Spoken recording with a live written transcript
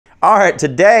All right,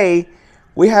 today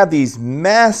we have these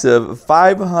massive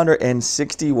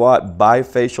 560 watt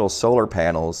bifacial solar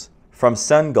panels from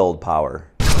SUNGOLDPOWER.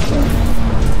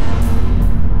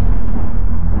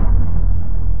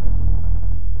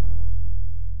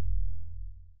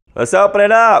 Let's open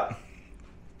it up.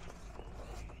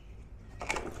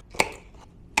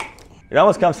 It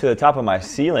almost comes to the top of my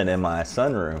ceiling in my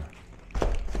sunroom.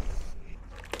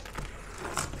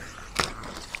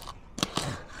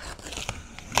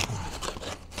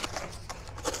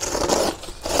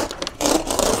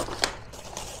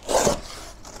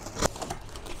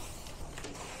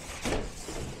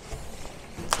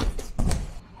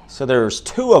 So there's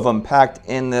two of them packed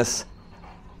in this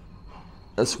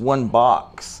one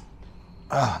box.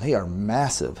 Oh, they are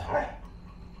massive.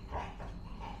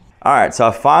 All right, so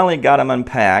I finally got them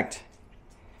unpacked.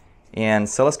 And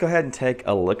so let's go ahead and take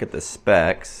a look at the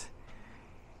specs.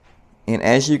 And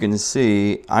as you can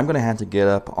see, I'm gonna have to get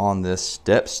up on this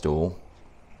step stool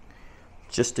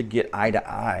just to get eye to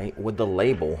eye with the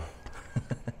label.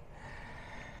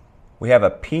 We have a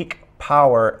peak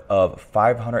power of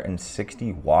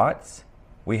 560 watts.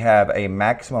 We have a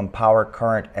maximum power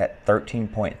current at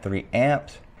 13.3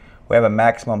 amps. We have a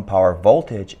maximum power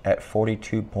voltage at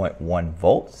 42.1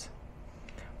 volts.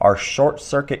 Our short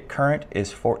circuit current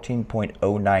is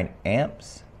 14.09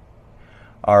 amps.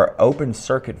 Our open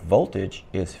circuit voltage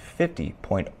is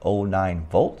 50.09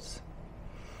 volts.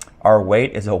 Our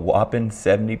weight is a whopping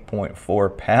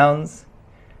 70.4 pounds.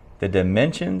 The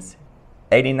dimensions,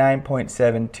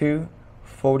 89.72,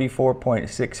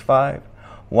 44.65,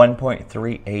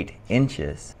 1.38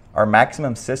 inches. Our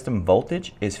maximum system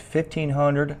voltage is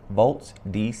 1500 volts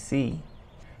DC.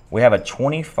 We have a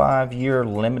 25-year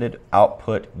limited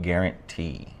output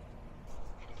guarantee.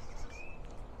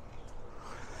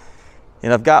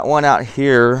 And I've got one out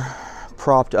here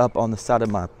propped up on the side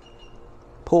of my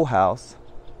pool house.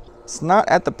 It's not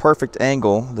at the perfect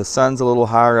angle. The sun's a little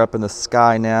higher up in the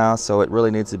sky now, so it really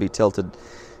needs to be tilted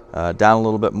down a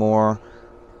little bit more.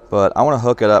 But I want to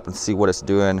hook it up and see what it's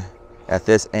doing at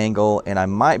this angle, and I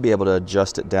might be able to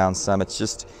adjust it down some.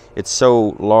 It's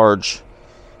so large,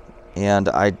 and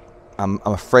I'm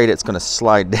afraid it's going to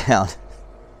slide down.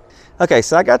 Okay,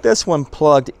 so I got this one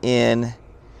plugged in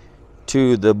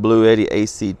to the Blue 80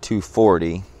 AC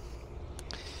 240.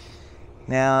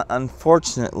 Now,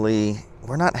 unfortunately,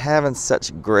 we're not having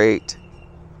such great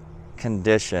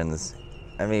conditions.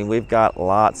 I mean, we've got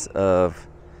lots of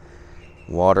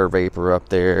water vapor up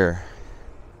there.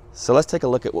 So let's take a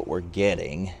look at what we're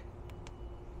getting.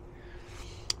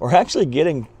 We're actually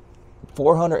getting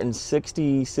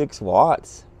 466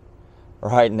 watts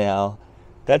right now.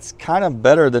 That's kind of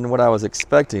better than what I was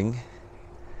expecting,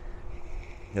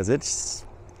 because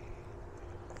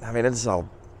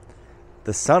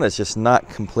the sun is just not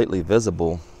completely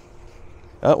visible.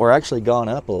 Oh, we're actually gone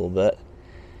up a little bit.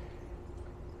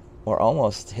 We're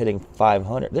almost hitting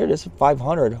 500. There it is,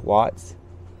 500 watts.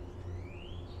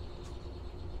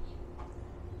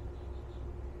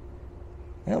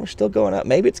 And we're still going up.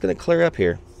 Maybe it's going to clear up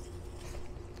here.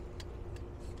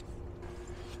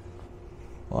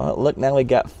 Well, look, now we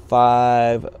got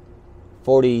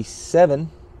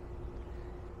 547.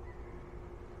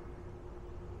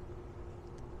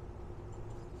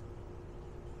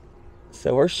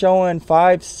 So we're showing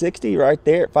 560 right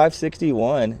there,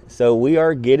 561. So we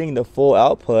are getting the full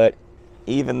output,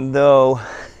 even though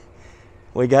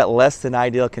we got less than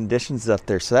ideal conditions up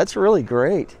there. So that's really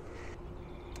great.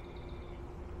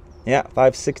 Yeah,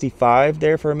 565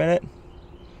 there for a minute.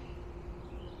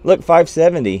 Look,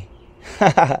 570.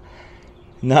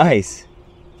 Nice.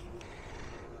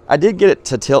 I did get it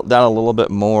to tilt down a little bit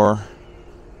more.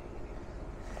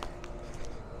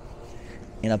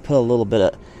 And I put a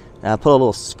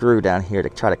little screw down here to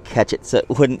try to catch it so it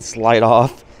wouldn't slide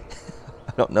off.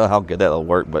 I don't know how good that'll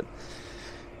work, but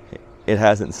it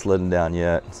hasn't slidden down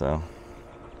yet. So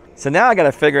now I got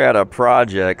to figure out a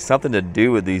project, something to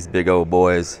do with these big old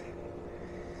boys.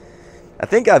 I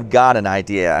think I've got an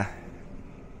idea.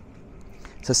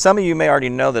 So some of you may already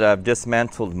know that I've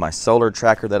dismantled my solar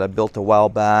tracker that I built a while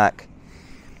back.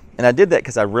 And I did that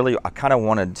because I kind of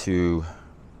wanted to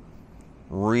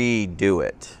redo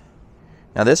it.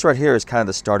 Now this right here is kind of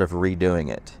the start of redoing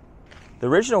it. The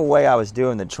original way I was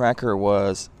doing the tracker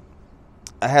was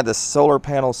I had the solar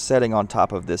panel setting on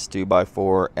top of this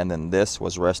 2x4, and then this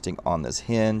was resting on this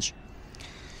hinge.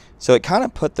 So it kind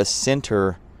of put the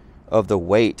center of the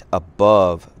weight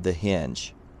above the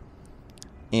hinge.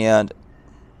 And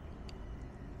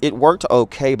it worked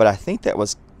okay, but I think that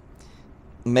was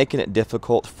making it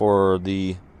difficult for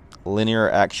the linear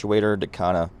actuator to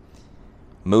kind of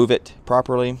move it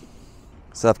properly.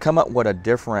 So I've come up with a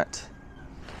different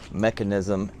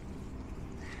mechanism.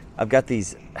 I've got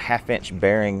these 1/2-inch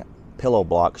bearing pillow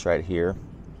blocks right here,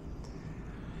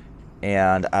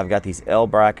 and I've got these L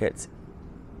brackets,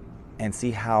 and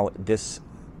see how this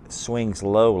swings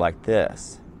low like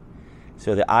this.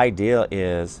 So the idea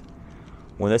is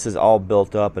when this is all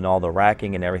built up and all the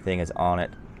racking and everything is on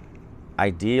it,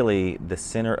 ideally the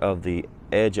center of the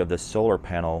edge of the solar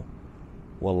panel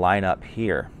will line up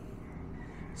here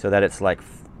so that it's like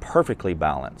perfectly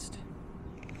balanced.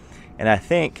 And I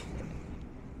think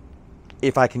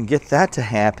if I can get that to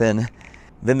happen,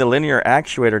 then the linear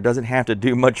actuator doesn't have to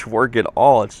do much work at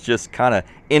all. It's just kind of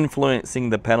influencing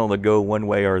the panel to go one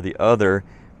way or the other.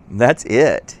 That's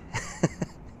it.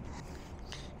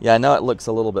 Yeah, I know it looks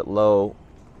a little bit low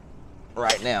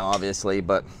right now, obviously,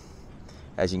 but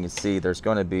as you can see, there's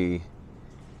actually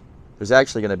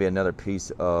going to be another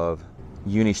piece of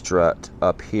uni-strut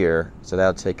up here, so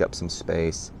that'll take up some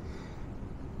space.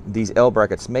 These L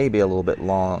brackets may be a little bit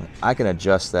long. I can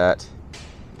adjust that.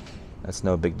 That's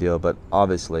no big deal, but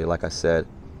obviously, like I said,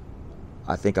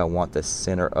 I think I want the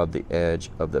center of the edge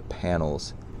of the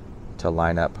panels to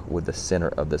line up with the center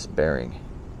of this bearing,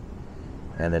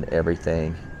 and then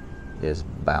everything is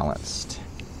balanced.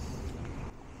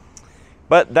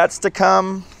 But that's to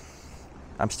come.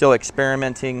 I'm still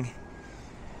experimenting,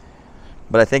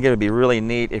 but I think it would be really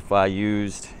neat if I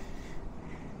used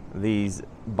these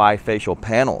bifacial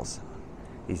panels,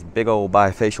 these big old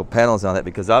bifacial panels on it,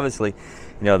 because obviously,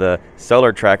 you know, the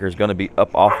solar tracker is going to be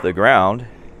up off the ground,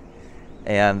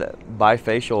 and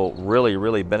bifacial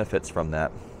really benefits from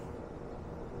that.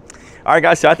 All right,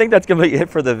 guys, so I think that's going to be it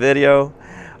for the video.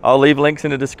 I'll leave links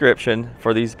in the description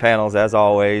for these panels as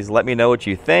always. Let me know what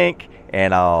you think,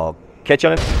 and I'll catch you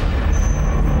on it.